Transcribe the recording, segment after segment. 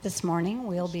This morning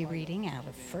we'll be reading out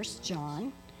of 1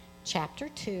 John chapter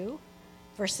 2,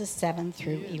 verses 7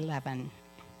 through 11.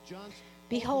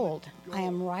 Behold, I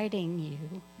am writing you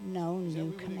no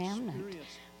new commandment,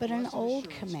 but an old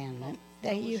commandment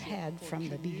that you had from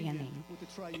the beginning.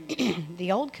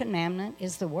 The old commandment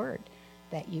is the word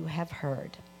that you have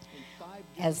heard.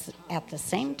 As at the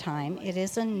same time, it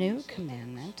is a new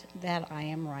commandment that I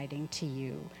am writing to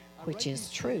you, which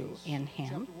is true in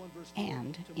him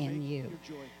and in you,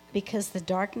 because the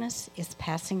darkness is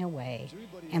passing away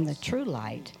and the true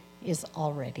light is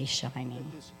already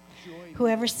shining.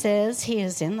 Whoever says he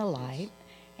is in the light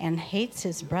and hates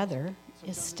his brother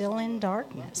is still in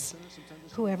darkness.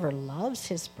 Whoever loves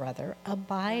his brother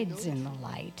abides in the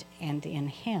light, and in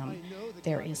him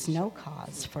there is no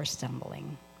cause for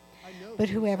stumbling. But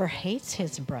whoever hates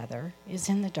his brother is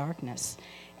in the darkness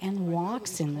and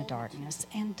walks in the darkness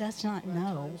and does not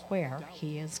know where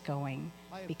he is going,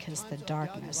 because the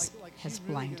darkness has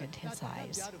blinded his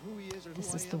eyes.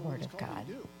 This is the word of God.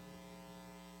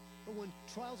 But when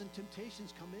trials and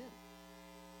temptations come in,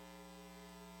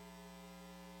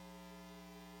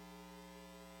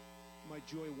 my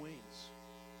joy wanes.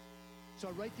 So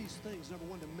I write these things, number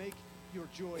one, to make your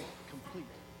joy complete.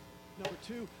 Number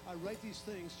two, I write these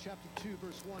things, chapter 2,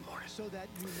 verse 1, so that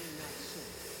you may not sin.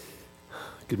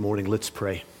 Good morning. Let's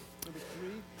pray.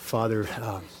 Father,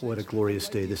 what a glorious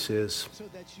day this is.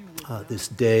 This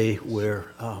day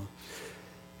where,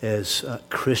 as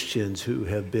Christians who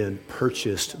have been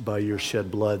purchased by your shed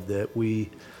blood, that we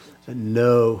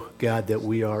know, God, that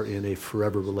we are in a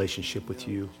forever relationship with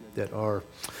you, that our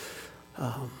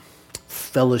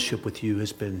fellowship with you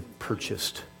has been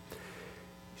purchased.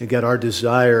 And God, our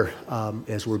desire,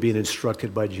 as we're being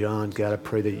instructed by John, God, I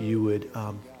pray that you would,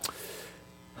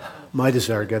 my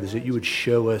desire, God, is that you would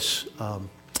show us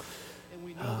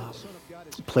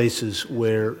places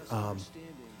where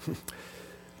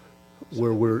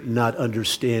we're not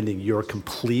understanding your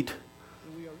complete,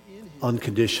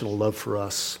 unconditional love for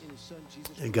us.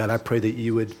 And God, I pray that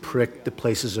you would prick the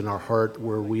places in our heart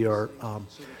where we are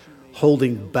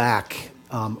holding back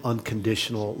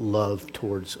unconditional love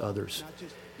towards others.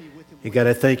 And God,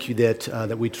 I thank you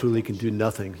that we truly can do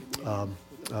nothing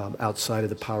outside of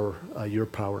the power, your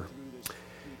power.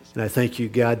 And I thank you,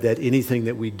 God, that anything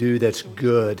that we do that's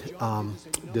good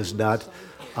does not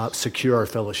secure our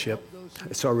fellowship.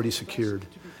 It's already secured.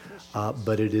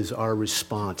 But it is our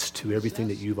response to everything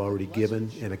that you've already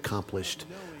given and accomplished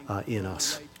in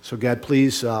us. So God,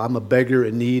 please, I'm a beggar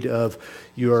in need of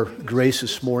your grace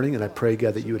this morning, and I pray,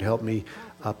 God, that you would help me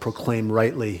proclaim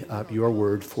rightly your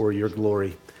word for your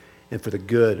glory and for the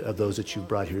good of those that you've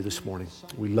brought here this morning.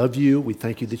 We love you. We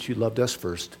thank you that you loved us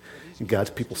first. And God's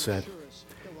people said,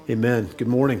 amen. Good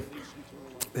morning.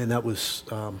 And that was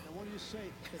an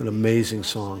amazing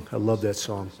song. I love that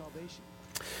song.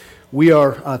 We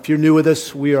are, if you're new with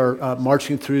us, we are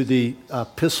marching through the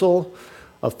epistle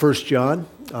of 1 John.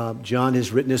 John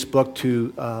has written this book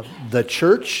to the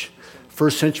church,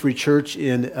 first century church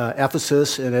in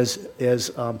Ephesus, and as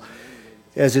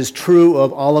is true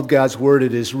of all of God's word,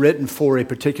 it is written for a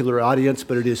particular audience,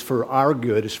 but it is for our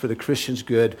good, it's for the Christian's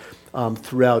good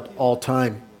throughout all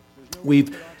time.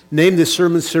 We've named this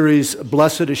sermon series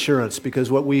Blessed Assurance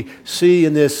because what we see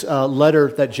in this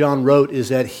letter that John wrote is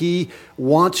that he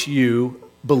wants you,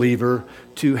 believer,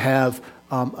 to have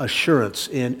assurance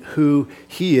in who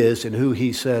he is and who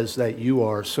he says that you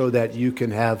are, so that you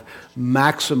can have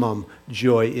maximum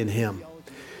joy in him.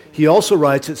 He also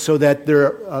writes it so that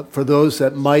there, for those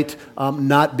that might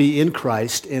not be in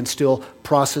Christ and still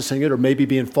processing it, or maybe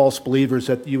being false believers,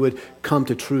 that you would come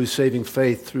to true saving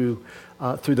faith through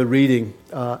the reading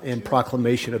and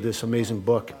proclamation of this amazing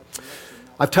book.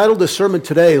 I've titled this sermon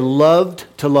today, Loved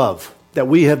to Love, that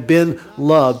we have been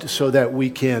loved so that we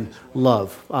can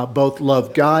love, both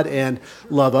love God and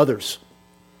love others.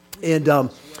 And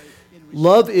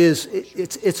love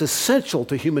it's essential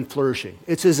to human flourishing.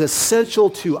 It's as essential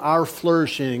to our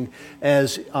flourishing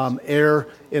as air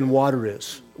and water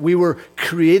is. We were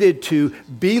created to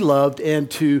be loved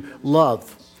and to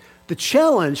love. The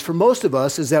challenge for most of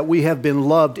us is that we have been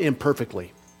loved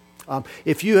imperfectly.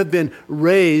 If you have been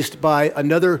raised by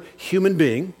another human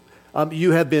being,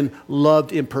 you have been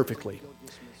loved imperfectly.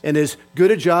 And as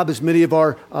good a job as many of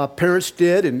our parents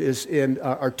did, and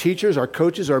our teachers, our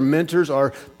coaches, our mentors,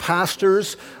 our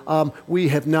pastors, we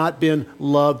have not been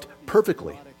loved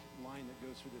perfectly.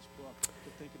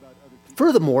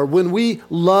 Furthermore, when we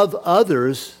love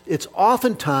others, it's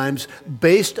oftentimes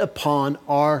based upon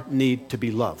our need to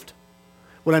be loved.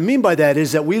 What I mean by that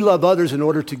is that we love others in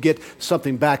order to get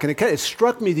something back. And it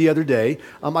struck me the other day.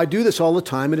 I do this all the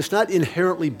time, and it's not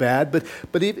inherently bad,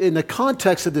 but in the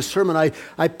context of this sermon,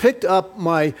 I picked up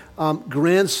my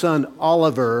grandson,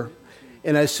 Oliver,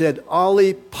 and I said,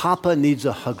 Ollie, Papa needs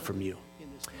a hug from you.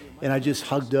 And I just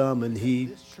hugged him, and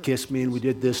he kissed me, and we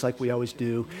did this like we always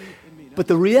do. But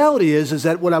the reality is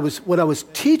that what I was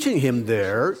teaching him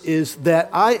there is that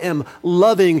I am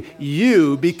loving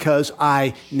you because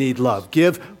I need love.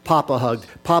 Give Papa a hug.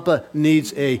 Papa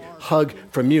needs a hug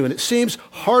from you. And it seems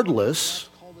harmless,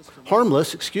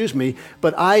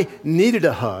 but I needed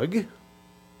a hug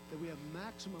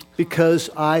because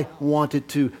I wanted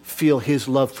to feel his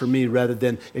love for me rather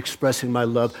than expressing my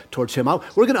love towards him.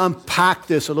 We're going to unpack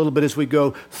this a little bit as we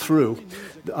go through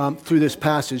this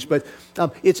passage, but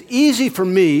it's easy for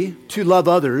me to love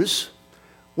others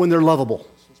when they're lovable.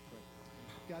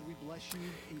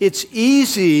 It's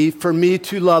easy for me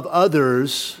to love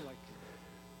others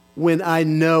when I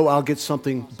know I'll get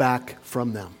something back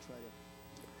from them.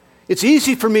 It's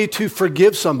easy for me to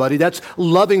forgive somebody, that's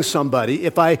loving somebody,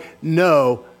 if I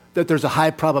know that there's a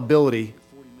high probability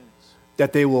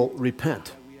that they will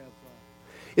repent.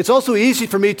 It's also easy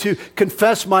for me to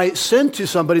confess my sin to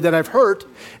somebody that I've hurt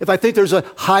if I think there's a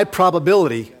high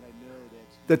probability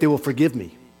that they will forgive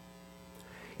me.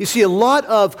 You see, a lot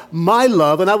of my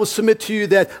love, and I will submit to you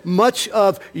that much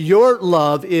of your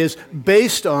love is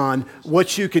based on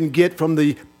what you can get from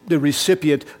the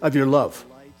recipient of your love.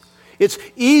 It's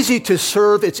easy to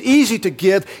serve, it's easy to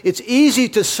give, it's easy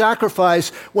to sacrifice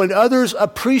when others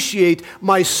appreciate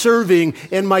my serving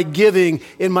and my giving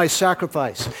and my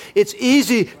sacrifice. It's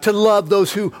easy to love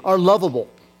those who are lovable.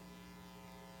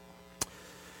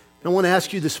 And I want to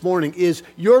ask you this morning, is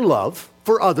your love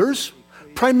for others,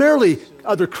 primarily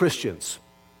other Christians,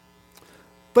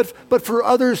 but for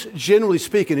others generally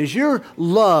speaking, is your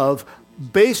love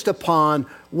based upon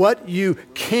what you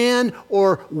can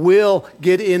or will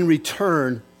get in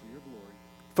return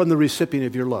from the recipient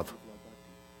of your love?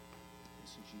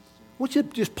 I want you to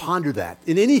just ponder that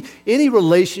in any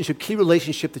relationship, key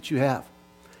relationship that you have,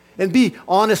 and be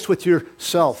honest with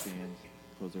yourself.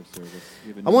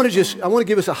 I want to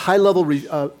give us a high-level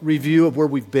review of where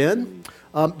we've been.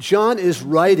 John is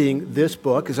writing this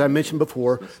book, as I mentioned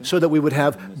before, so that we would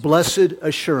have blessed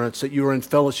assurance that you are in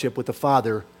fellowship with the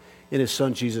Father in his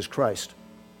Son, Jesus Christ.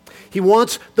 He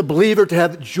wants the believer to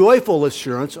have joyful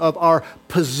assurance of our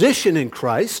position in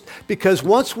Christ, because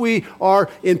once we are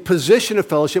in position of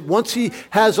fellowship, once he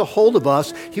has a hold of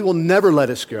us, he will never let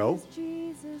us go.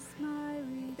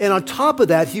 And on top of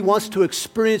that, he wants to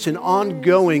experience an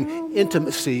ongoing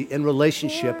intimacy and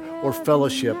relationship or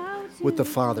fellowship with the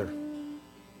Father.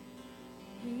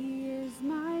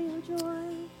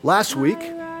 Last week,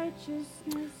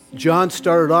 John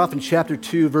started off in chapter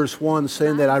 2, verse 1,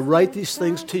 saying that I write these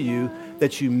things to you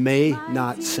that you may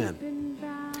not sin.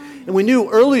 And we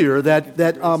knew earlier that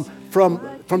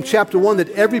from chapter 1 that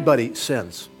everybody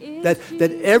sins, that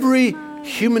every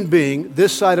human being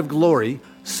this side of glory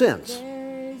sins.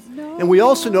 And we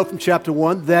also know from chapter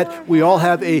 1 that we all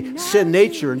have a sin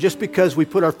nature, and just because we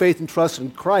put our faith and trust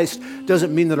in Christ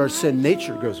doesn't mean that our sin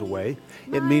nature goes away.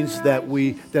 It means that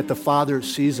the Father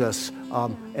sees us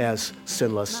as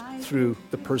sinless through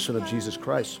the person of Jesus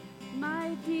Christ.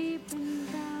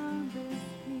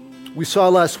 We saw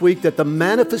last week that the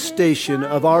manifestation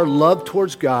of our love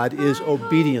towards God is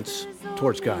obedience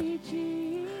towards God.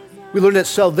 We learned that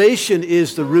salvation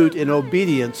is the root and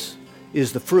obedience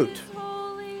is the fruit.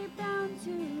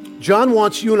 John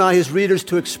wants you and I, his readers,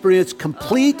 to experience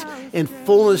complete and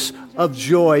fullness of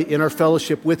joy in our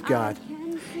fellowship with God.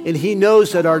 And he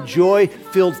knows that our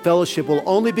joy-filled fellowship will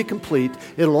only be complete,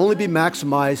 it'll only be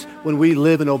maximized when we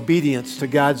live in obedience to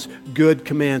God's good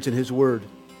commands in his word.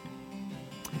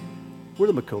 Where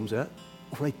are the McCombs at?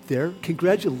 Right there.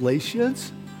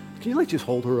 Congratulations. Can you just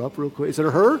hold her up real quick? Is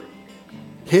it her?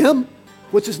 Him?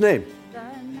 What's his name?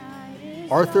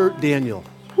 Arthur Daniel.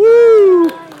 Woo!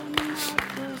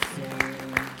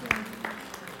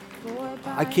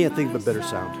 I can't think of a better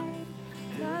sound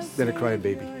than a crying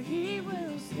baby.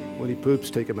 When he poops,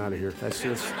 take him out of here. That's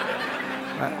just.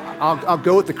 I'll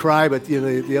go with the cry, but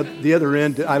the other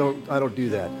end, I don't do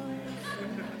that.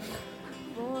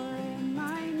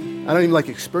 I don't even like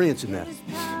experiencing that.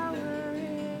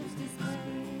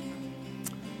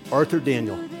 Arthur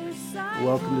Daniel,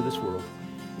 welcome to this world.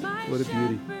 What a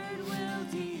beauty.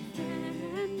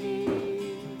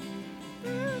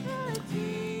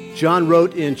 John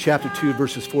wrote in chapter 2,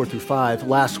 verses 4 through 5,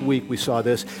 last week we saw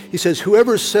this. He says,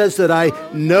 whoever says that I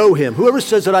know him, whoever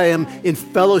says that I am in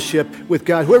fellowship with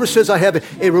God, whoever says I have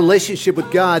a relationship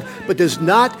with God, but does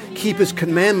not keep his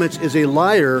commandments is a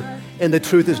liar, and the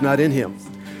truth is not in him.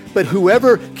 But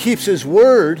whoever keeps his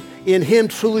word, in him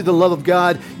truly the love of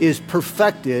God is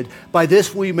perfected. By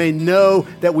this we may know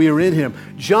that we are in him.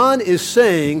 John is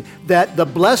saying that the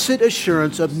blessed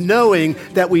assurance of knowing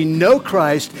that we know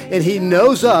Christ and he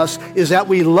knows us is that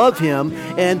we love him.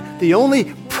 And the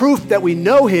only proof that we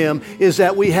know him is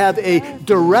that we have a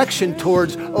direction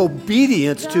towards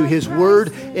obedience to his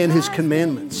word and his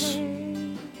commandments.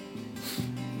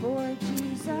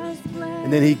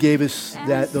 And then he gave us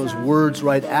those words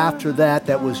right after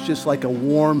that was just like a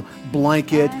warm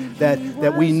blanket,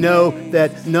 that we know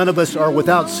that none of us are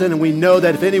without sin, and we know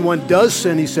that if anyone does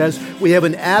sin, he says, we have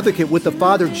an advocate with the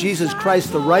Father, Jesus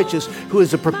Christ the righteous, who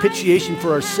is a propitiation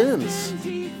for our sins.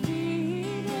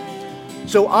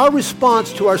 So our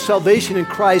response to our salvation in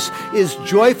Christ is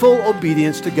joyful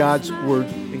obedience to God's word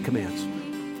and commands.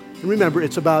 And remember,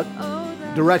 it's about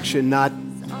direction, not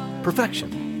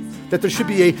perfection. That there should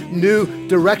be a new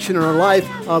direction in our life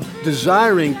of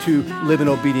desiring to live in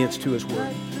obedience to his word.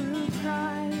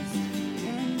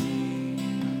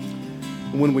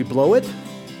 And when we blow it,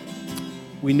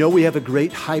 we know we have a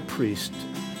great high priest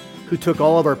who took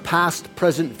all of our past,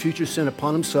 present, and future sin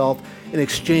upon himself and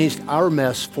exchanged our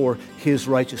mess for his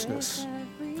righteousness.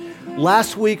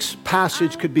 Last week's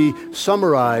passage could be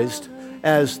summarized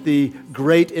as the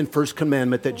great and first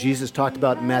commandment that Jesus talked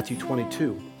about in Matthew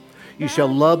 22. You shall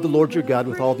love the Lord your God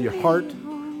with all your heart,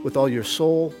 with all your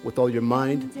soul, with all your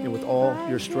mind, and with all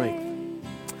your strength.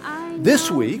 This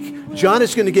week, John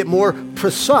is going to get more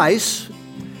precise.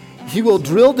 He will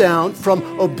drill down from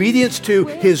obedience to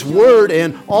his word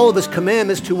and all of his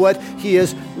commandments to what he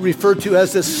has referred to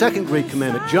as the second great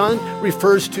commandment. John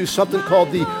refers to something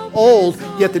called the old,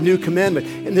 yet the new commandment.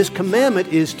 And this commandment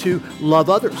is to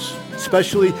love others,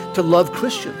 especially to love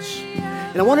Christians.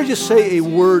 And I want to just say a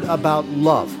word about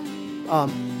love.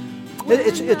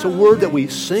 It's a word that we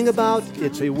sing about.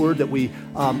 It's a word that we,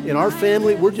 in our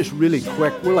family, we're just really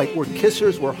quick. We're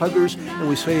kissers, we're huggers, and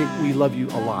we say we love you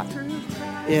a lot.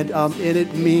 And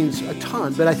it means a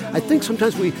ton. But I think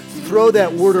sometimes we throw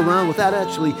that word around without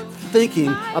actually thinking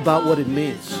about what it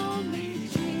means.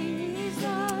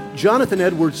 Jonathan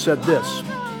Edwards said this.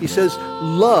 He says,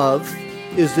 love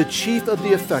is the chief of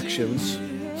the affections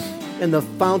and the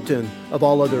fountain of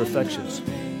all other affections.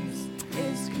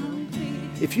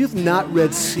 If you've not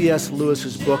read C.S.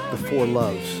 Lewis's book, The Four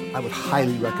Loves, I would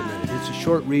highly recommend it. It's a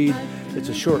short read. It's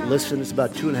a short listen. It's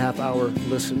about 2.5 hour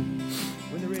listen.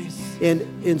 And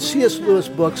in C.S. Lewis'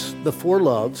 books, The Four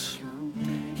Loves,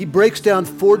 he breaks down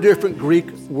 4 different Greek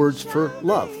words for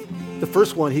love. The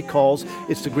first one he calls,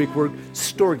 it's the Greek word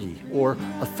storge, or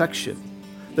affection.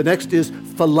 The next is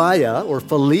philia, or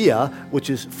philia, which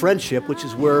is friendship, which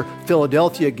is where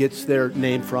Philadelphia gets their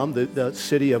name from, the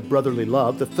city of brotherly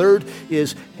love. The third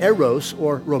is eros,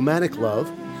 or romantic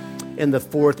love. And the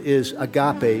fourth is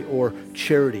agape, or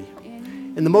charity.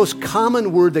 And the most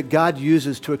common word that God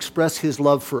uses to express his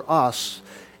love for us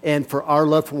and for our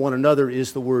love for one another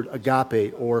is the word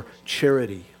agape, or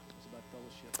charity.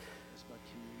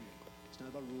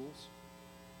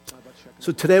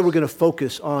 So today we're going to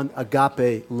focus on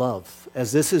agape love,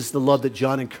 as this is the love that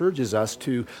John encourages us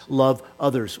to love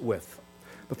others with.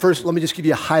 But first, let me just give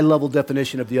you a high-level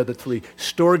definition of the other 3.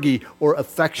 Storge, or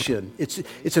affection.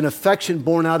 It's an affection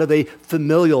born out of a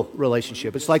familial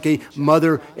relationship. It's like a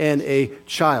mother and a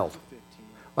child.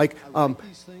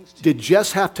 Did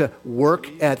Jess have to work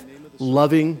at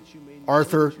loving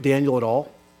Arthur Daniel at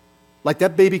all? Like,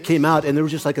 that baby came out and there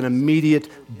was just like an immediate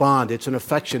bond. It's an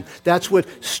affection. That's what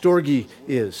storge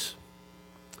is.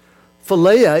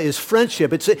 Philia is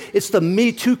friendship. It's the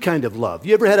Me Too kind of love.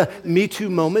 You ever had a Me Too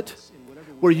moment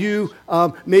where you,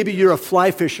 maybe you're a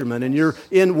fly fisherman and you're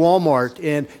in Walmart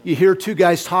and you hear 2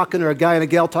 guys talking, or a guy and a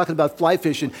gal talking about fly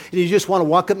fishing, and you just want to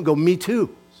walk up and go, me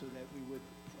too.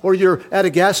 Or you're at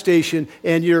a gas station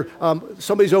and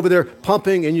somebody's over there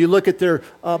pumping, and you look at their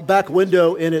back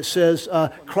window and it says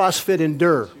CrossFit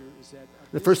Endure.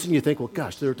 The first thing you think, well,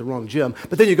 gosh, they're at the wrong gym.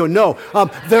 But then you go, no,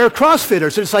 they're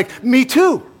CrossFitters. And it's like, me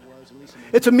too.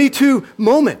 It's a me too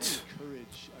moment.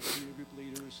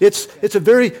 It's a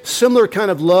very similar kind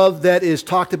of love that is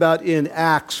talked about in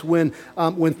Acts when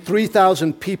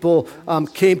 3,000 people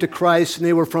came to Christ, and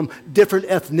they were from different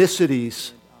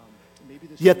ethnicities.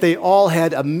 Yet they all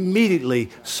had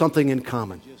immediately something in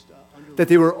common, that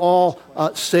they were all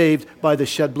saved by the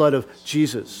shed blood of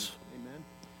Jesus.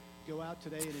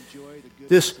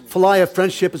 This philia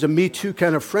friendship is a Me Too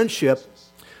kind of friendship.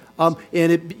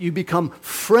 You become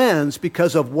friends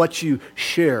because of what you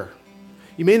share.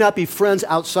 You may not be friends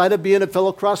outside of being a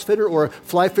fellow CrossFitter or a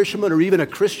fly fisherman or even a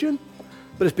Christian,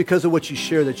 but it's because of what you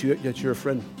share that you're a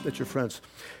friend, that you're friends.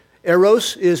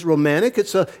 Eros is romantic.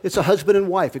 It's a husband and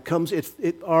wife.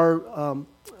 Our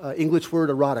English word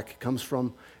erotic comes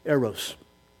from eros.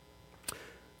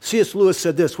 C.S. Lewis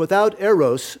said this: without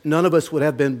eros, none of us would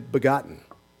have been begotten.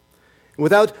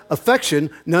 Without affection,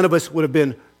 none of us would have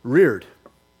been reared.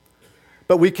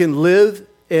 But we can live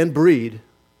and breed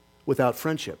without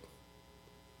friendship.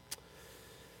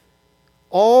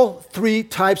 All three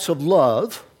types of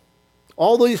love,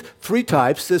 all these three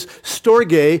types, this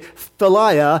storge,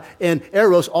 philia, and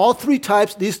eros,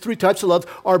 these three types of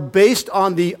love are based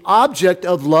on the object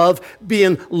of love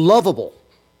being lovable.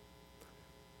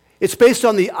 It's based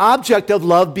on the object of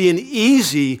love being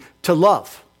easy to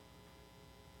love.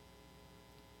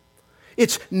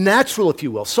 It's natural, if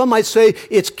you will. Some might say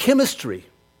it's chemistry.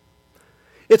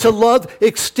 It's a love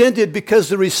extended because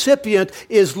the recipient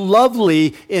is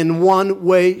lovely in one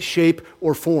way, shape,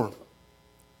 or form.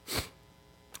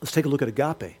 Let's take a look at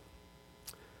agape.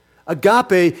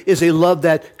 Agape is a love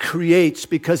that creates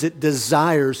because it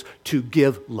desires to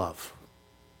give love.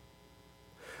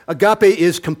 Agape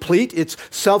is complete, it's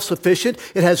self-sufficient,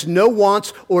 it has no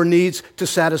wants or needs to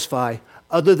satisfy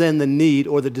other than the need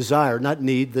or the desire, not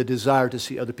need, the desire to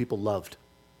see other people loved.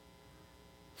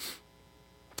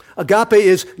 Agape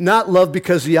is not love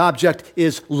because the object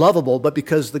is lovable, but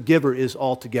because the giver is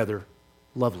altogether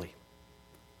lovely.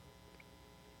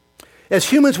 As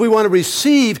humans, we want to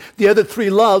receive the other three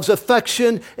loves,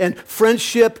 affection and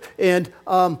friendship and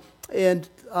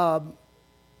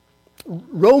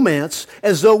romance,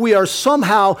 as though we are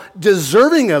somehow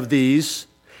deserving of these,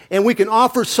 and we can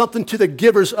offer something to the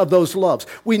givers of those loves.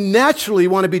 We naturally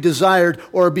want to be desired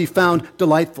or be found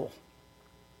delightful.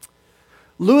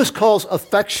 Lewis calls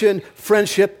affection,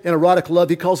 friendship, and erotic love,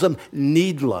 he calls them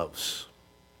need loves.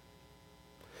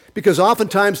 Because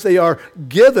oftentimes they are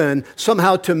given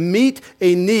somehow to meet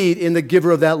a need in the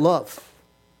giver of that love.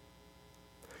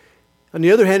 On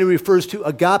the other hand, he refers to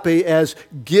agape as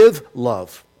give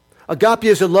love. Agape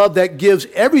is a love that gives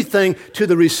everything to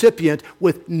the recipient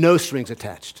with no strings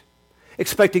attached,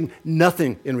 expecting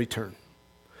nothing in return.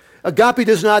 Agape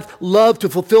does not love to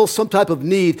fulfill some type of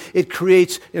need. It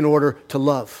creates in order to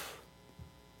love.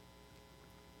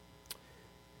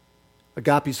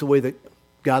 Agape is the way that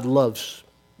God loves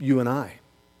you and I.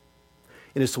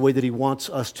 And it's the way that he wants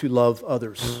us to love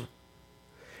others.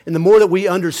 And the more that we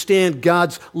understand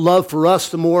God's love for us,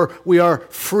 the more we are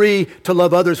free to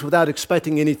love others without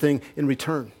expecting anything in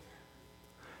return.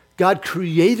 God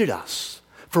created us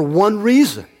for one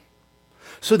reason,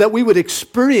 so that we would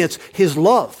experience his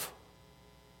love.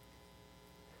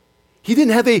 He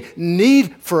didn't have a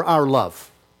need for our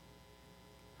love,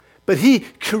 but he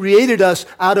created us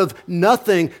out of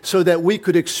nothing so that we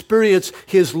could experience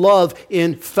his love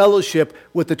in fellowship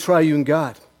with the triune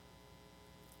God.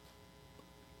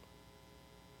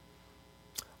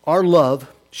 Our love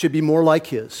should be more like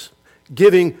his,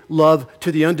 giving love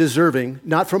to the undeserving,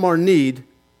 not from our need,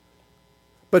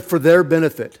 but for their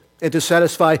benefit and to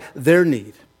satisfy their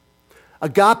need.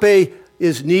 Agape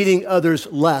is needing others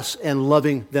less and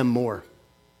loving them more.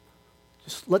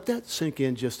 Just let that sink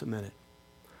in just a minute.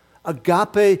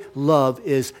 Agape love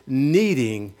is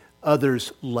needing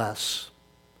others less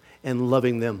and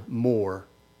loving them more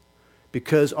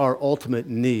because our ultimate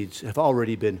needs have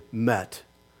already been met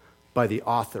by the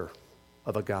author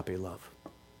of agape love.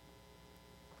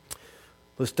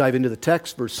 Let's dive into the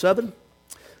text, verse 7.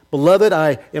 Beloved,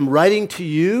 I am writing to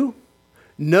you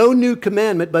no new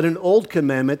commandment, but an old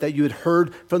commandment that you had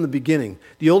heard from the beginning.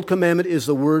 The old commandment is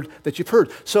the word that you've heard.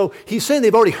 So he's saying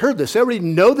they've already heard this. They already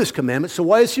know this commandment, so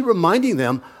why is he reminding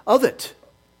them of it?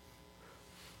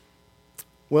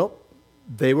 Well,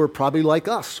 they were probably like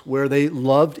us, where they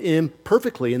loved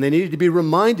imperfectly, and they needed to be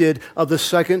reminded of the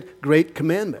second great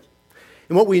commandment.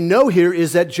 And what we know here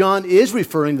is that John is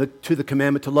referring to the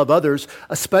commandment to love others,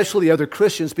 especially other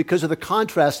Christians, because of the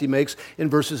contrast he makes in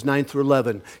verses 9 through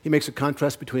 11. He makes a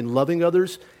contrast between loving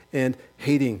others and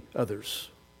hating others.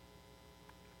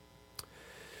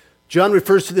 John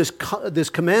refers to this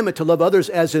commandment to love others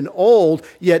as an old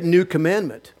yet new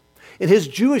commandment. And his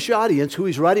Jewish audience, who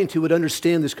he's writing to, would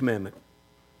understand this commandment.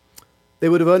 They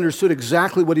would have understood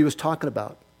exactly what he was talking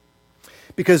about.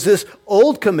 Because this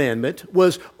old commandment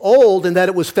was old in that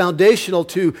it was foundational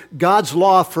to God's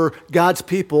law for God's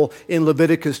people in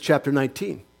Leviticus chapter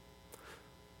 19.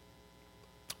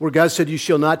 Where God said, you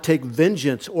shall not take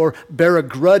vengeance or bear a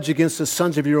grudge against the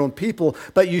sons of your own people,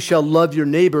 but you shall love your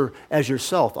neighbor as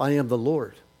yourself. I am the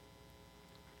Lord.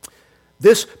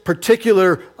 This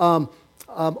particular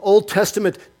Old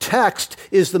Testament text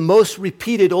is the most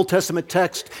repeated Old Testament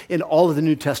text in all of the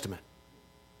New Testament.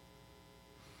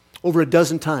 Over a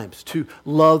dozen times, to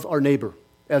love our neighbor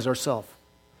as ourselves.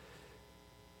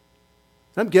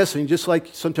 I'm guessing, just like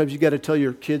sometimes you got to tell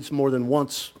your kids more than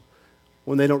once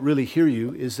when they don't really hear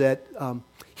you, is that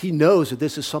he knows that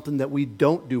this is something that we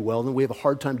don't do well and we have a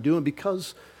hard time doing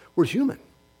because we're human.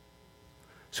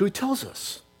 So he tells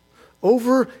us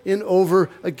over and over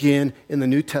again in the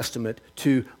New Testament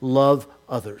to love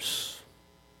others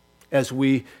as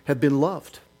we have been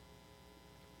loved.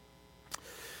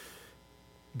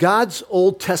 God's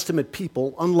Old Testament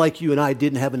people, unlike you and I,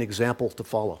 didn't have an example to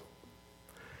follow.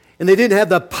 And they didn't have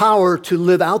the power to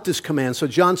live out this command. So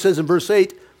John says in verse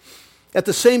 8, at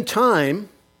the same time,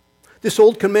 this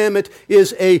old commandment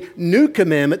is a new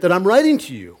commandment that I'm writing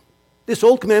to you. This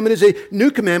old commandment is a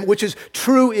new commandment which is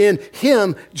true in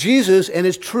him, Jesus, and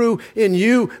is true in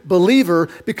you, believer,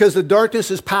 because the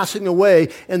darkness is passing away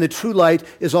and the true light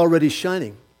is already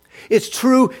shining. It's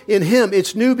true in him.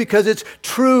 It's new because it's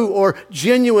true or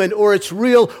genuine or it's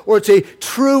real or it's a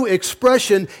true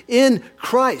expression in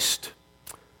Christ.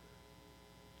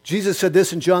 Jesus said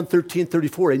this in John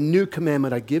 13:34, a new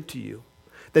commandment I give to you,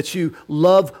 that you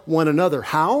love one another.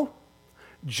 How?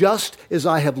 Just as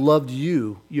I have loved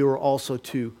you, you are also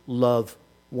to love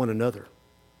one another.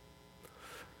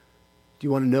 Do you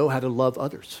want to know how to love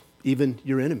others, even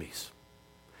your enemies?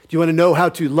 Do you want to know how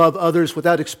to love others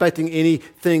without expecting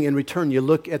anything in return? You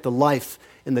look at the life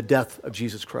and the death of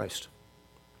Jesus Christ.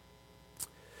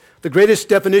 The greatest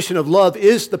definition of love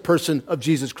is the person of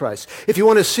Jesus Christ. If you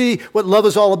want to see what love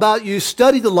is all about, you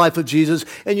study the life of Jesus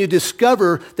and you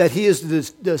discover that he is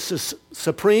the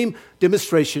supreme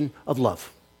demonstration of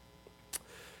love.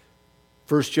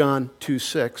 1 John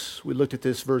 2:6, we looked at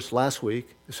this verse last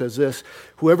week. It says this,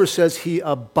 whoever says he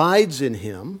abides in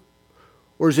him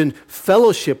or is in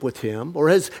fellowship with him or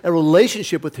has a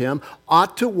relationship with him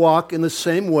ought to walk in the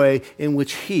same way in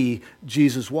which he,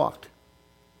 Jesus, walked.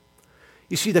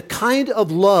 You see, the kind of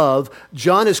love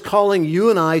John is calling you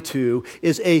and I to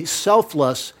is a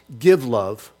selfless give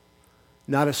love,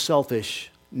 not a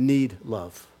selfish need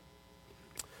love.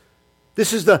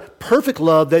 This is the perfect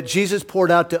love that Jesus poured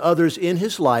out to others in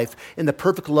his life and the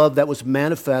perfect love that was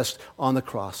manifest on the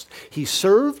cross. He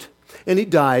served and he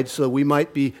died so that we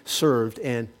might be served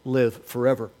and live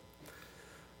forever.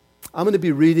 I'm going to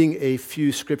be reading a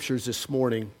few scriptures this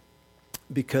morning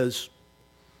because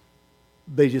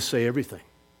they just say everything.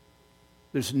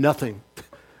 There's nothing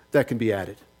that can be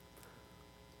added.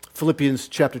 Philippians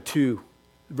chapter 2,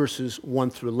 verses 1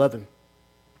 through 11.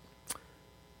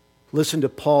 Listen to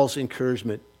Paul's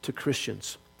encouragement to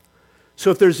Christians. So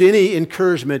if there's any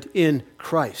encouragement in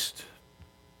Christ,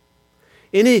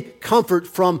 any comfort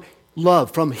from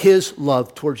love, from his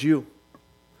love towards you,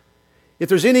 if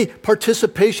there's any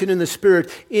participation in the Spirit,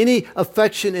 any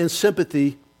affection and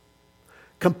sympathy,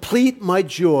 complete my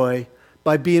joy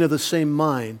by being of the same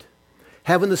mind,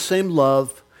 having the same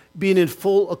love, being in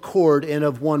full accord and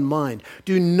of one mind.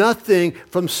 Do nothing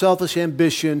from selfish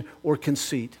ambition or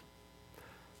conceit.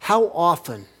 How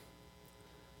often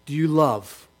do you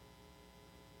love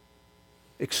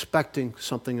expecting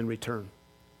something in return?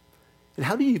 And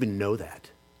how do you even know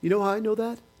that? You know how I know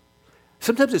that?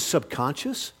 Sometimes it's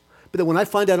subconscious, but then when I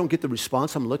find I don't get the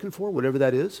response I'm looking for, whatever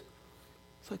that is,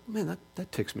 it's like, man,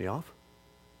 that ticks me off.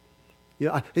 You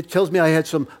know, it tells me I had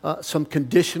some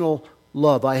conditional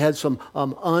love. I had some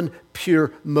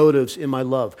unpure motives in my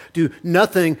love. Do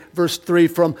nothing, verse 3,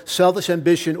 from selfish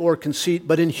ambition or conceit,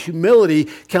 but in humility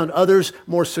count others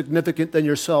more significant than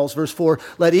yourselves. Verse 4,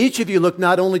 let each of you look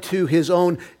not only to his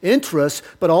own interests,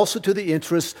 but also to the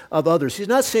interests of others. He's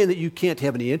not saying that you can't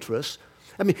have any interests.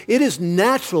 I mean, it is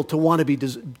natural to want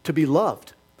to be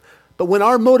loved. But when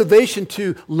our motivation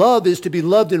to love is to be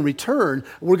loved in return,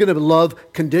 we're going to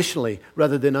love conditionally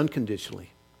rather than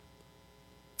unconditionally.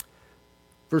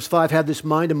 Verse 5, have this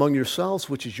mind among yourselves,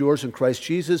 which is yours in Christ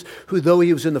Jesus, who though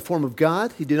he was in the form of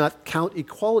God, he did not count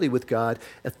equality with God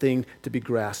a thing to be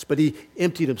grasped, but he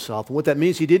emptied himself. And what that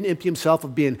means, he didn't empty himself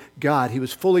of being God. He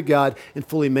was fully God and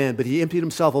fully man, but he emptied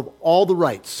himself of all the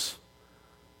rights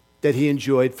that he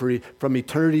enjoyed from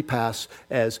eternity past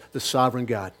as the sovereign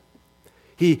God.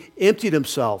 He emptied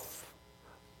himself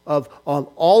of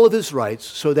all of his rights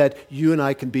so that you and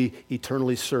I can be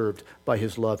eternally served by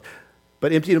his love.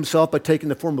 But emptied himself by taking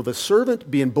the form of a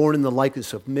servant, being born in the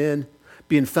likeness of men,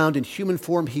 being found in human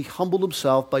form, he humbled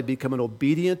himself by becoming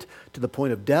obedient to the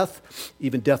point of death,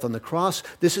 even death on the cross.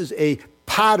 This is a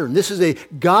pattern. This is a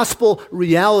gospel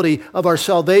reality of our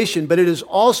salvation, but it is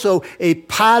also a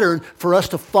pattern for us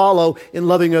to follow in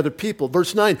loving other people.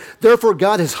 Verse 9, therefore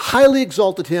God has highly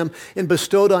exalted him and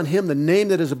bestowed on him the name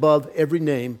that is above every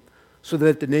name, so that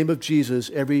at the name of Jesus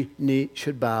every knee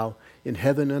should bow in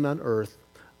heaven and on earth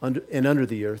and under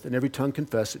the earth, and every tongue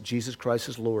confess that Jesus Christ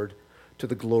is Lord, to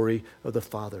the glory of the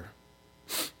Father.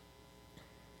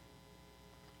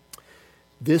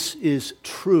 This is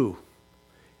true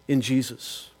in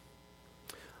Jesus.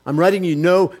 I'm writing you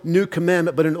no new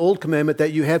commandment, but an old commandment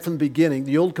that you had from the beginning.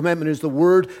 The old commandment is the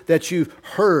word that you've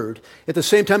heard. At the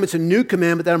same time, it's a new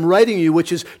commandment that I'm writing you,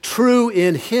 which is true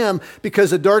in him,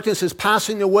 because the darkness is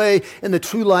passing away and the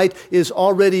true light is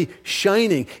already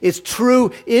shining. It's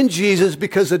true in Jesus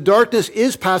because the darkness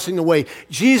is passing away.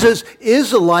 Jesus is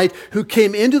the light who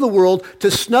came into the world to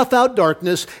snuff out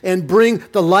darkness and bring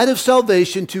the light of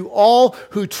salvation to all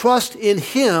who trust in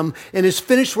him and his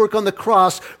finished work on the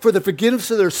cross for the forgiveness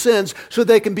of their sins, so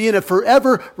they can be in a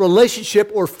forever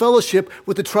relationship or fellowship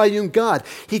with the triune God.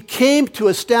 He came to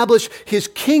establish his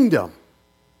kingdom.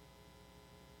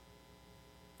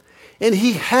 And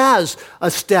he has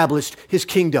established his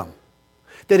kingdom.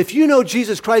 That if you know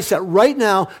Jesus Christ, that right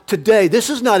now, today, this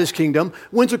is not his kingdom,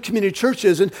 Windsor Community Church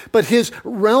isn't, but his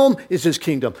realm is his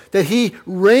kingdom. That he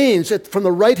reigns from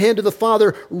the right hand of the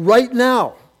Father right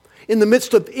now. In the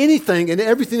midst of anything and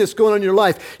everything that's going on in your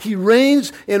life, he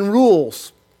reigns and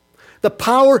rules. The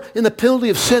power and the penalty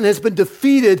of sin has been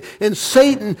defeated, and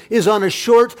Satan is on a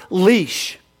short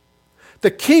leash.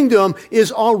 The kingdom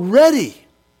is already,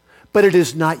 but it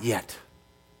is not yet.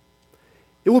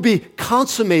 It will be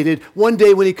consummated one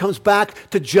day when he comes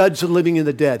back to judge the living and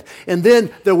the dead. And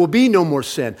then there will be no more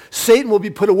sin. Satan will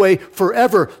be put away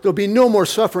forever. There will be no more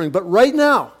suffering. But right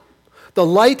now, the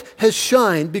light has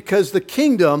shined because the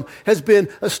kingdom has been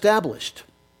established.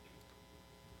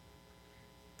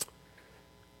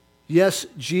 Yes,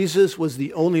 Jesus was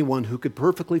the only one who could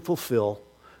perfectly fulfill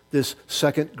this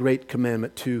second great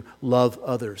commandment to love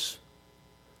others.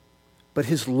 But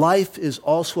his life is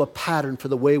also a pattern for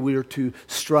the way we are to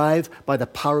strive by the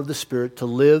power of the Spirit to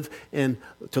live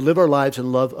our lives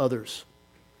and love others.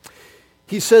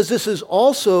 He says this is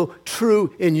also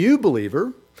true in you,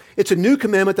 believer. It's a new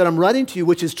commandment that I'm writing to you,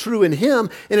 which is true in him,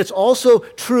 and it's also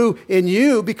true in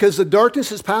you because the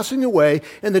darkness is passing away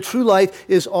and the true light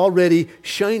is already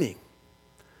shining.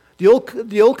 The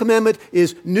old commandment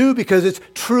is new because it's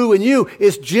true in you,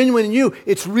 it's genuine in you,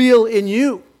 it's real in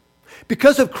you.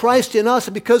 Because of Christ in us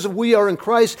and because of we are in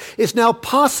Christ, it's now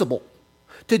possible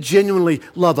to genuinely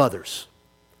love others.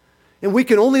 And we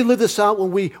can only live this out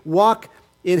when we walk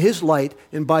in his light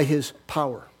and by his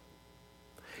power.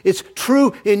 It's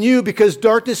true in you because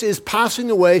darkness is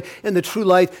passing away and the true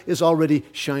light is already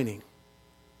shining.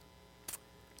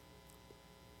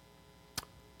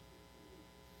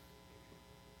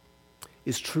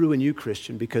 It's true in you,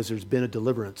 Christian, because there's been a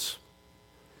deliverance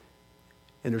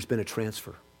and there's been a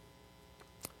transfer.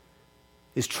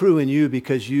 It's true in you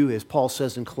because you, as Paul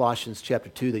says in Colossians chapter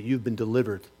 2, that you've been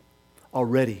delivered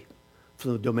already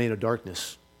from the domain of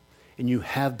darkness and you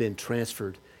have been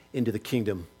transferred into the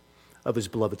kingdom of his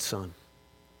beloved Son.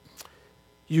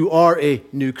 You are a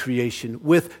new creation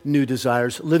with new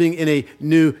desires, living in a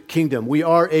new kingdom. We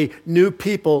are a new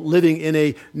people living in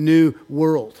a new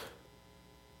world.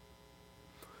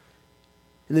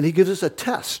 And then he gives us a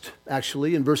test,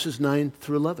 actually, in verses 9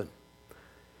 through 11.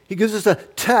 He gives us a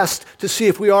test to see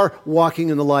if we are walking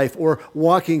in the life or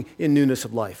walking in newness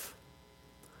of life.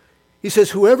 He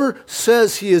says, whoever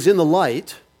says he is in the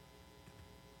light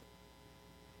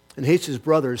and hates his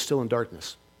brother is still in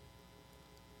darkness.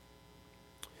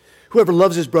 Whoever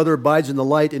loves his brother abides in the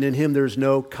light, and in him there is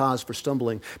no cause for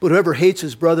stumbling. But whoever hates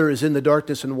his brother is in the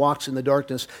darkness and walks in the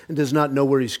darkness and does not know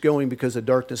where he's going because the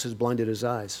darkness has blinded his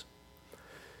eyes.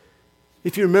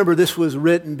 If you remember, this was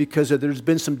written because there's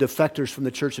been some defectors from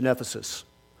the church in Ephesus.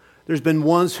 There's been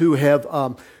ones who have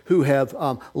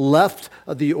left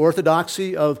the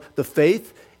orthodoxy of the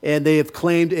faith, and they have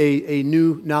claimed a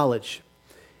new knowledge.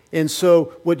 And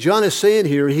so what John is saying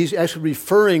here, he's actually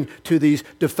referring to these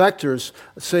defectors,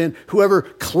 saying whoever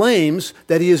claims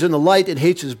that he is in the light and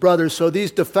hates his brother, so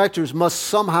these defectors must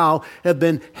somehow have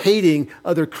been hating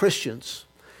other Christians.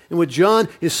 And what John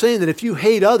is saying, that if you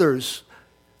hate others,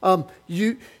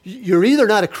 you're either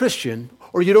not a Christian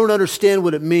or you don't understand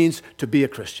what it means to be a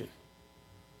Christian.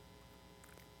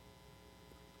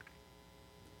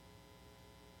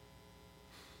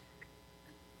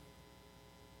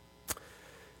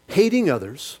 Hating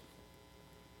others,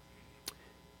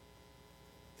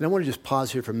 and I want to just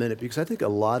pause here for a minute because I think a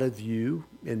lot of you,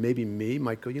 and maybe me,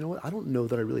 might go, you know what, I don't know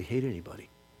that I really hate anybody.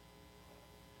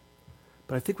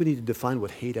 But I think we need to define what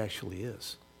hate actually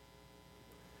is.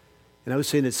 And I would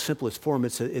say in its simplest form,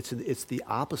 it's the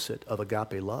opposite of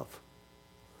agape love.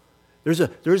 There's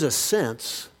a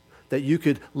sense that you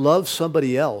could love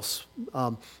somebody else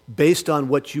based on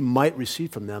what you might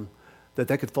receive from them,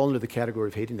 that could fall into the category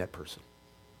of hating that person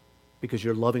because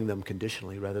you're loving them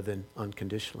conditionally rather than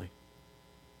unconditionally.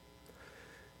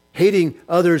 Hating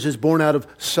others is born out of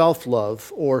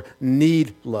self-love or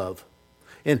need love.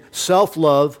 And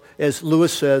self-love, as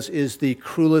Lewis says, is the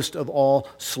cruelest of all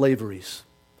slaveries.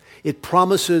 It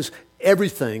promises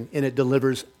everything and it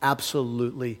delivers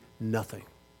absolutely nothing.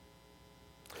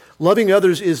 Loving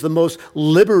others is the most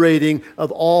liberating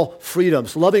of all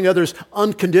freedoms. Loving others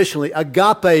unconditionally,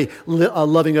 agape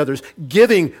loving others,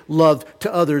 giving love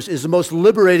to others is the most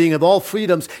liberating of all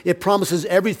freedoms. It promises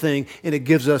everything and it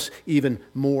gives us even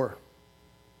more.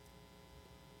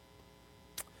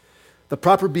 The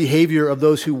proper behavior of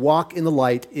those who walk in the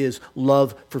light is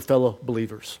love for fellow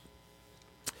believers.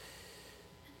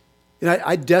 And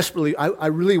I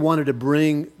really wanted to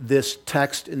bring this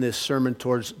text in this sermon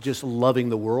towards just loving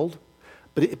the world,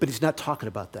 but he's not talking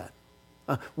about that.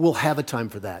 We'll have a time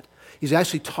for that. He's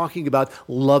actually talking about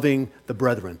loving the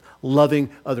brethren, loving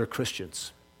other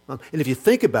Christians. And if you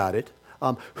think about it,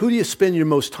 who do you spend your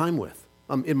most time with?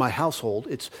 In my household,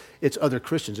 it's other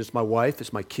Christians. It's my wife,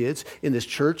 it's my kids. In this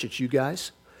church, it's you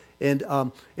guys. And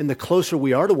the closer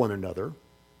we are to one another,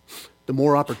 the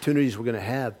more opportunities we're going to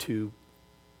have to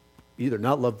either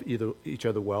not love each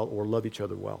other well or love each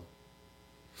other well.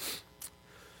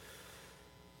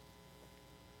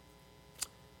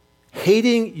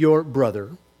 Hating your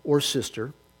brother or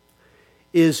sister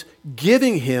is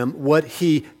giving him what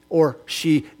he or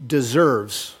she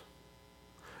deserves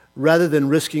rather than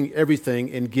risking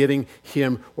everything and giving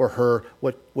him or her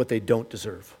what they don't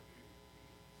deserve.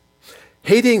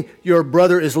 Hating your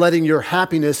brother is letting your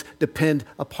happiness depend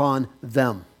upon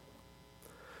them.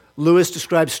 Lewis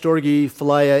describes storge,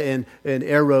 philia, and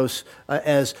eros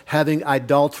as having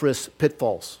idolatrous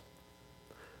pitfalls.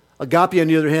 Agape, on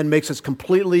the other hand, makes us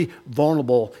completely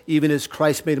vulnerable, even as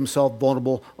Christ made himself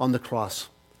vulnerable on the cross.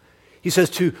 He says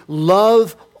to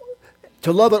love at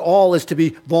all is to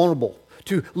be vulnerable,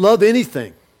 to love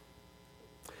anything.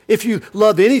 If you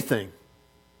love anything,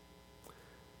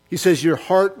 he says your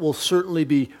heart will certainly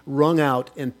be wrung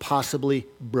out and possibly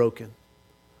broken.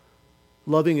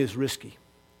 Loving is risky.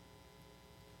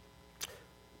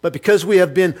 But because we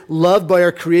have been loved by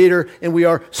our Creator and we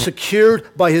are secured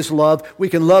by His love, we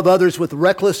can love others with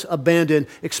reckless abandon,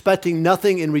 expecting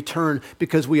nothing in return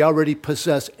because we already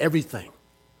possess everything.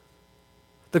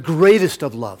 The greatest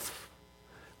of love.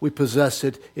 We possess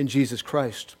it in Jesus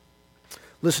Christ.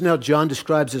 Listen how John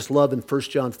describes this love in 1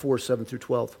 John 4, 7 through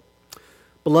 12.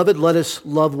 Beloved, let us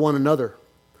love one another.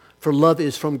 For love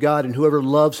is from God, and whoever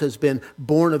loves has been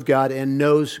born of God and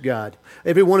knows God.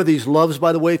 Every one of these loves,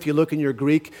 by the way, if you look in your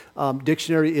Greek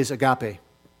dictionary, is agape.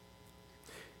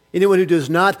 Anyone who does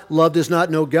not love does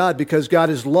not know God, because God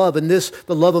is love. And this,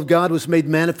 the love of God, was made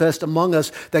manifest among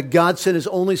us, that God sent His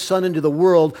only Son into the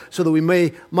world so that we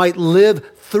might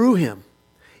live through Him.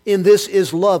 In this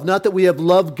is love, not that we have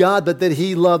loved God, but that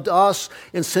He loved us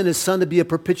and sent His Son to be a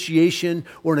propitiation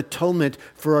or an atonement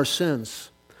for our sins.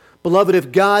 Beloved,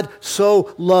 if God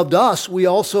so loved us, we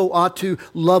also ought to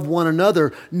love one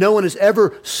another. No one has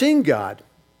ever seen God.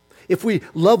 If we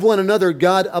love one another,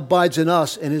 God abides in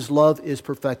us, and His love is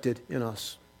perfected in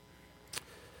us.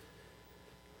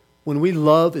 When we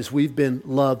love as we've been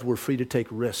loved, we're free to take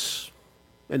risks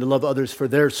and to love others for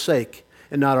their sake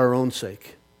and not our own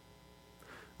sake.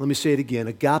 Let me say it again.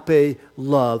 Agape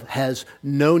love has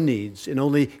no needs and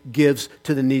only gives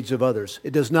to the needs of others.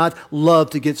 It does not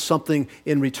love to get something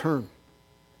in return.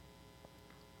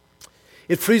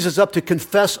 It frees us up to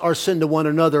confess our sin to one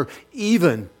another,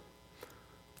 even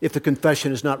if the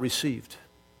confession is not received.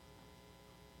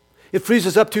 It frees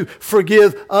us up to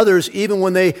forgive others, even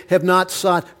when they have not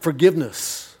sought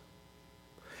forgiveness.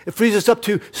 It frees us up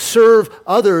to serve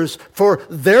others for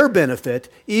their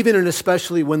benefit, even and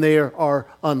especially when they are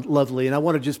unlovely. And I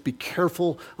want to just be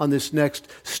careful on this next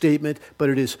statement, but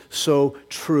it is so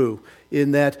true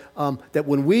in that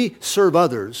when we serve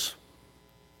others,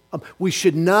 we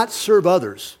should not serve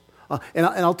others. And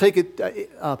I'll take it...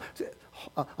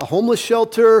 a homeless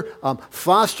shelter,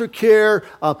 foster care,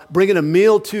 bringing a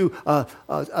meal to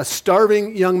a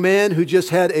starving young man who just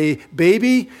had a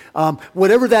baby.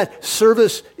 Whatever that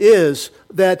service is,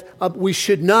 that we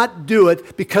should not do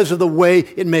it because of the way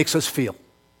it makes us feel.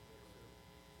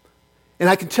 And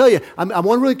I can tell you, I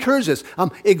want to really encourage this.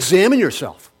 Examine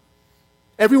yourself.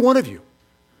 Every one of you.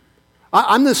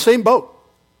 I'm in the same boat.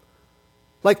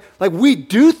 Like we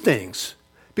do things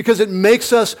because it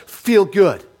makes us feel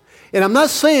good. And I'm not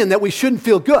saying that we shouldn't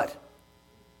feel good,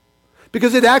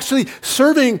 because it actually,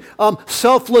 serving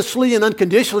selflessly and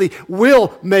unconditionally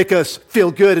will make us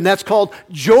feel good, and that's called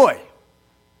joy.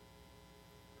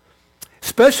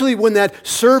 Especially when that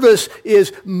service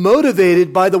is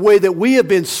motivated by the way that we have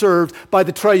been served by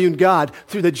the triune God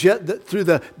through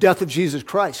the death of Jesus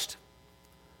Christ.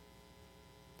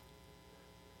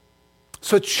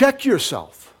 So check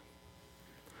yourself.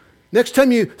 Next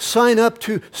time you sign up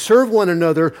to serve one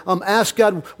another, ask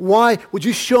God, why? Would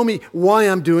you show me why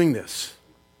I'm doing this?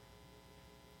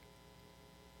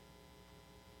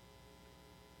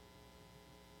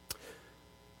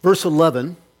 Verse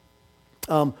 11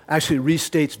 actually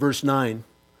restates verse 9,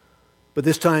 but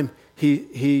this time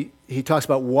he talks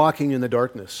about walking in the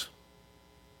darkness.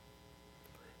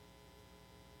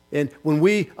 And when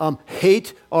we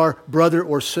hate our brother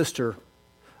or sister,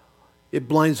 it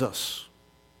blinds us.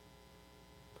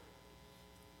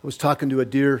 I was talking to a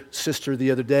dear sister the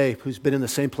other day who's been in the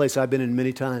same place I've been in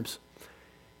many times.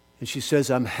 And she says,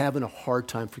 I'm having a hard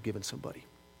time forgiving somebody.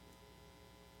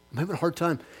 I'm having a hard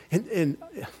time. And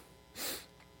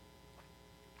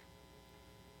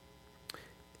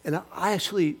I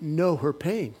actually know her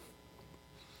pain.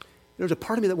 There's a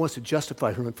part of me that wants to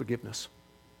justify her unforgiveness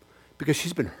because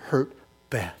she's been hurt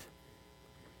bad.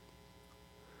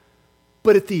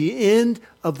 But at the end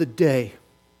of the day,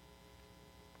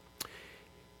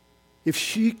 if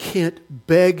she can't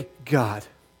beg God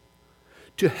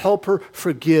to help her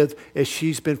forgive as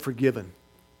she's been forgiven,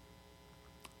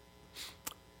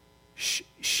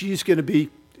 she's going to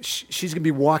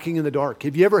be walking in the dark.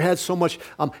 Have you ever had so much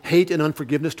hate and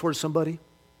unforgiveness towards somebody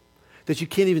that you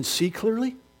can't even see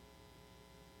clearly?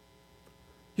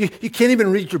 You can't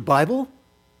even read your Bible?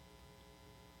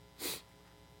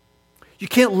 You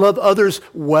can't love others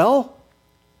well?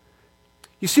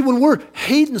 You see, when we're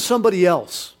hating somebody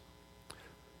else,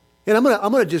 and I'm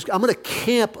gonna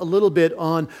camp a little bit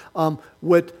on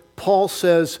what Paul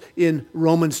says in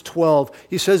Romans 12.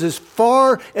 He says, as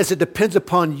far as it depends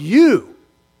upon you,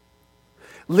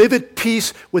 live at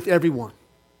peace with everyone.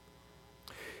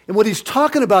 And what he's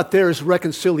talking about there is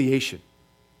reconciliation.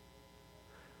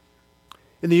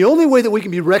 And the only way that we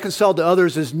can be reconciled to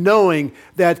others is knowing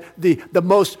that the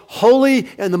most holy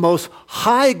and the most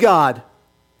high God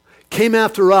came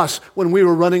after us when we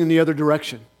were running in the other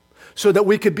direction, so that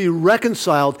we could be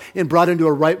reconciled and brought into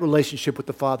a right relationship with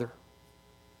the Father.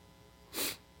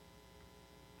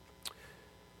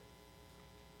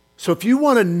 So if you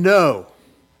want to know,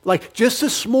 like just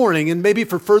this morning, and maybe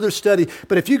for further study,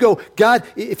 but if you go, God,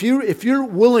 if you're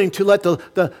willing to let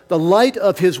the light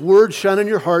of His Word shine on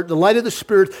your heart, the light of the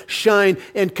Spirit shine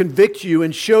and convict you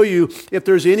and show you if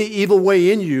there's any evil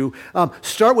way in you,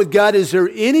 start with, God, is there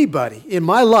anybody in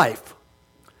my life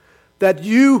that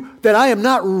I am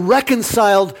not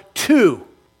reconciled to?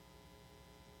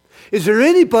 Is there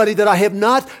anybody that I have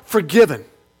not forgiven?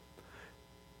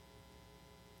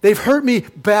 They've hurt me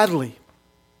badly.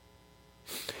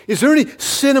 Is there any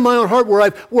sin in my own heart where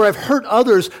I've hurt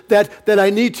others that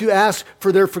I need to ask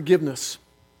for their forgiveness?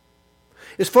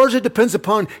 As far as it depends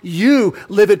upon you,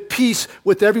 live at peace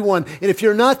with everyone. And if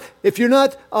you're not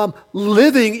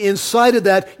living inside of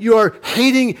that, you are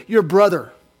hating your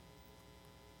brother.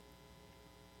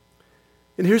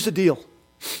 And here's the deal.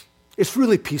 It's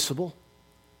really peaceable.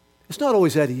 It's not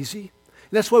always that easy.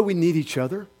 And that's why we need each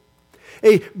other.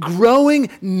 A growing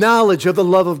knowledge of the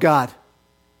love of God.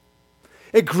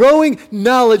 A growing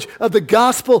knowledge of the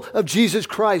gospel of Jesus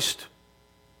Christ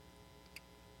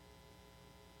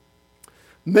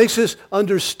makes us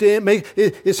understand,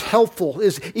 is helpful,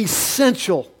 is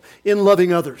essential in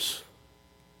loving others.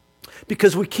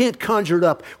 Because we can't conjure it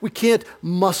up. We can't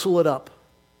muscle it up.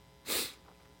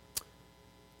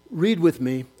 Read with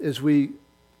me as we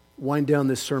wind down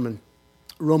this sermon,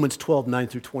 Romans 12, 9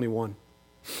 through 21.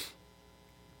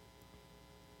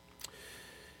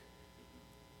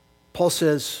 Paul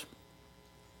says,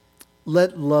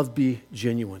 let love be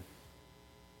genuine.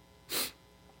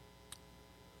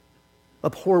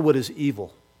 Abhor what is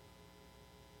evil.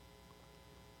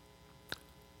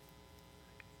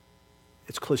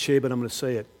 It's cliche, but I'm going to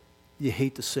say it. You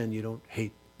hate the sin, you don't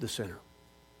hate the sinner.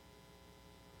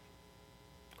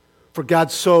 For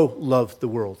God so loved the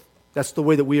world. That's the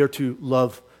way that we are to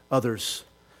love others,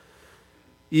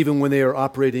 even when they are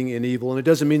operating in evil. And it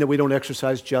doesn't mean that we don't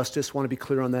exercise justice. I want to be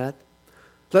clear on that.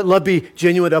 Let love be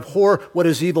genuine. Abhor what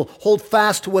is evil. Hold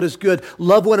fast to what is good.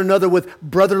 Love one another with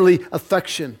brotherly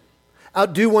affection.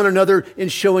 Outdo one another in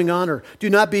showing honor. Do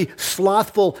not be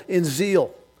slothful in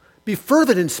zeal. Be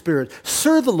fervent in spirit.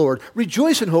 Serve the Lord.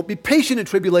 Rejoice in hope. Be patient in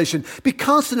tribulation. Be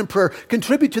constant in prayer.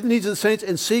 Contribute to the needs of the saints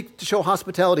and seek to show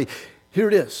hospitality. Here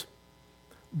it is.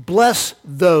 Bless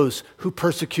those who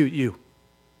persecute you,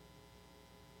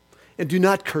 and do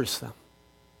not curse them.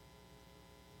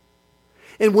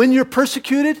 And when you're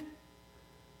persecuted,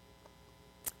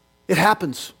 it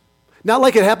happens. Not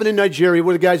like it happened in Nigeria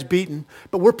where the guy's beaten,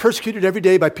 but we're persecuted every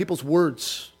day by people's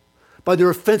words, by their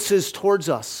offenses towards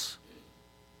us.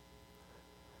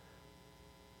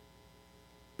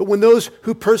 But when those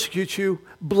who persecute you,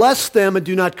 bless them and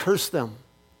do not curse them.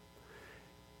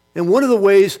 And one of the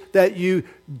ways that you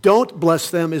don't bless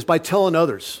them is by telling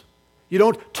others. You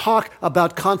don't talk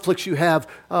about conflicts you have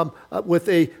with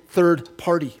a third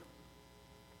party.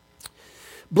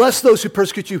 Bless those who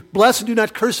persecute you. Bless and do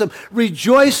not curse them.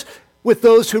 Rejoice with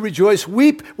those who rejoice.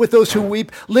 Weep with those who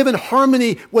weep. Live in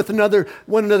harmony with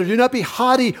one another. Do not be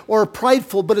haughty or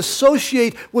prideful, but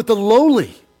associate with the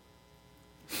lowly.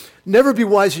 Never be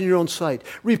wise in your own sight.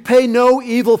 Repay no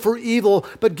evil for evil,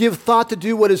 but give thought to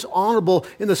do what is honorable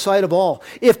in the sight of all.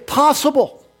 If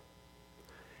possible,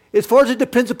 as far as it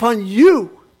depends upon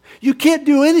you, you can't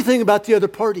do anything about the other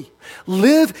party.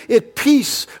 Live at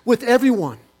peace with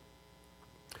everyone.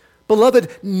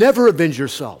 Beloved, never avenge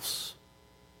yourselves.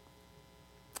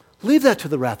 Leave that to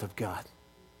the wrath of God.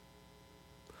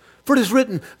 For it is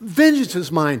written, vengeance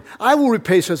is mine, I will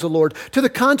repay, says the Lord. To the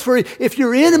contrary, if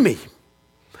your enemy,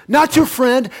 not your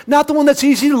friend, not the one that's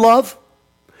easy to love,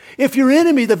 if your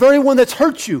enemy, the very one that's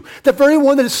hurt you, the very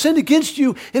one that has sinned against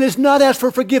you and has not asked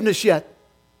for forgiveness yet,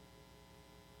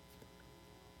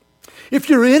 if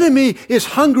your enemy is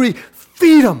hungry,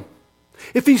 feed him.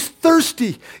 If he's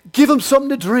thirsty, give him something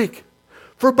to drink.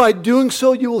 For by doing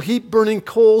so, you will heap burning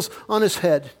coals on his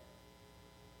head.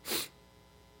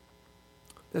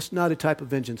 That's not a type of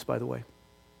vengeance, by the way.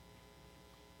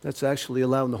 That's actually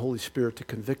allowing the Holy Spirit to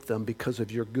convict them because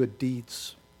of your good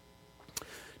deeds.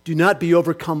 Do not be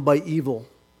overcome by evil,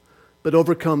 but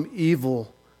overcome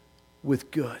evil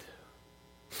with good.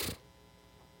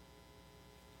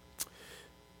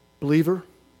 Believer,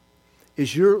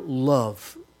 is your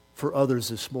love for others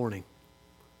this morning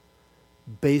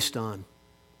based on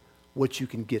what you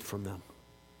can get from them?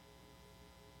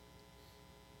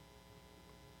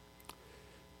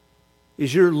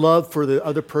 Is your love for the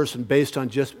other person based on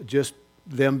just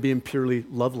them being purely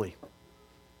lovely?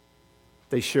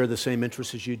 They share the same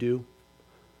interests as you do.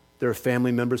 They're a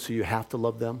family member, so you have to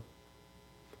love them.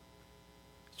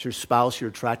 It's your spouse,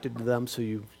 you're attracted to them, so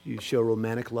you show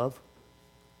romantic love.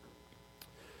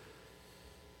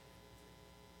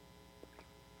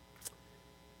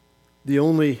 The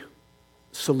only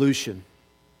solution,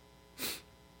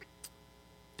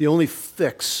 the only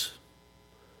fix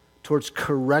towards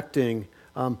correcting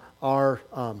our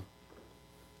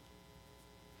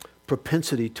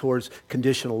propensity towards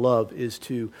conditional love is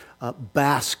to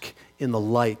bask in the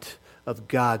light of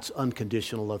God's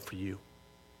unconditional love for you.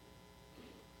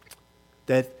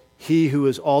 That He who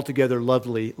is altogether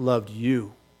lovely loved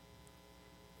you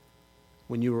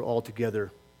when you were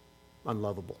altogether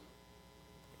unlovable.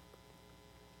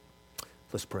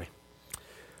 Let's pray.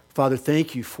 Father,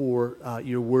 thank you for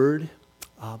your word.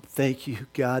 Thank you,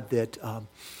 God, that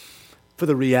for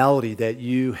the reality that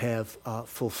you have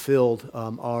fulfilled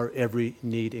our every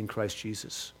need in Christ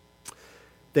Jesus.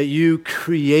 That you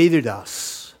created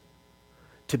us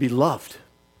to be loved.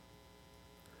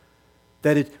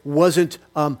 That it wasn't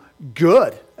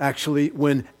good, actually,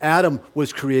 when Adam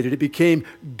was created. It became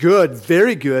good,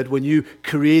 very good, when you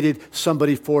created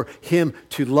somebody for him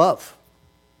to love.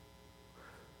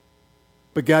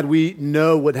 But God, we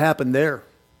know what happened there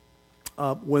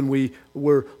when we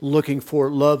were looking for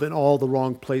love in all the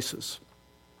wrong places.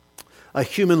 A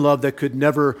human love that could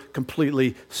never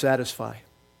completely satisfy.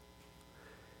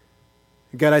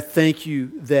 God, I thank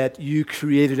you that you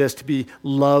created us to be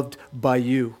loved by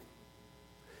you.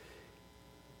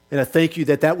 And I thank you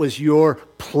that that was your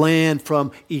plan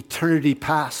from eternity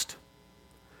past.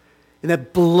 And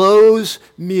that blows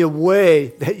me away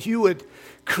that you would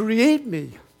create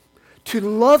me to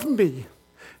love me,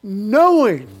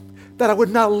 knowing that I would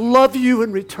not love you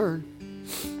in return.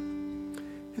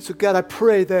 And so, God, I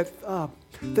pray that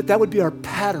that would be our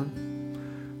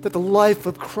pattern, that the life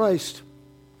of Christ,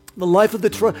 the life of the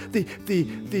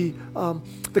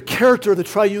character of the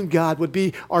triune God would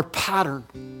be our pattern.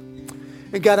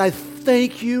 And God, I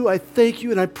thank you,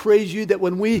 and I praise you that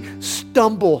when we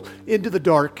stumble into the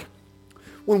dark,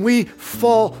 when we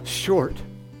fall short,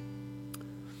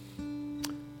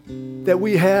 that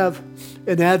we have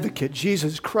an advocate,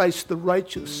 Jesus Christ the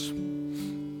righteous,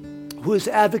 who is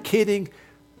advocating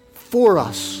for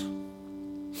us.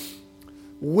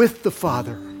 with the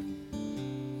Father.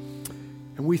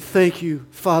 And we thank you,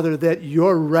 Father, that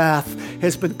your wrath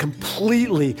has been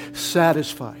completely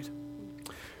satisfied.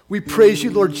 We praise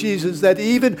you, Lord Jesus, that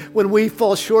even when we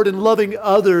fall short in loving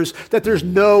others, that there's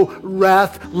no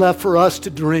wrath left for us to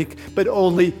drink, but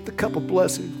only the cup of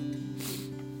blessing.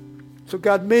 So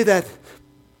God, may that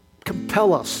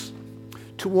compel us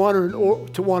to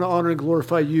want to honor and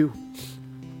glorify you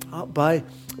by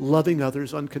loving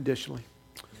others unconditionally.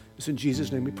 It's in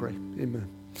Jesus' name we pray. Amen.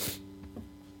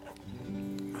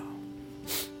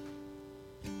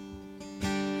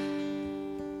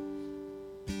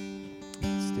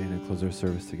 Stand and close our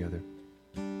service together.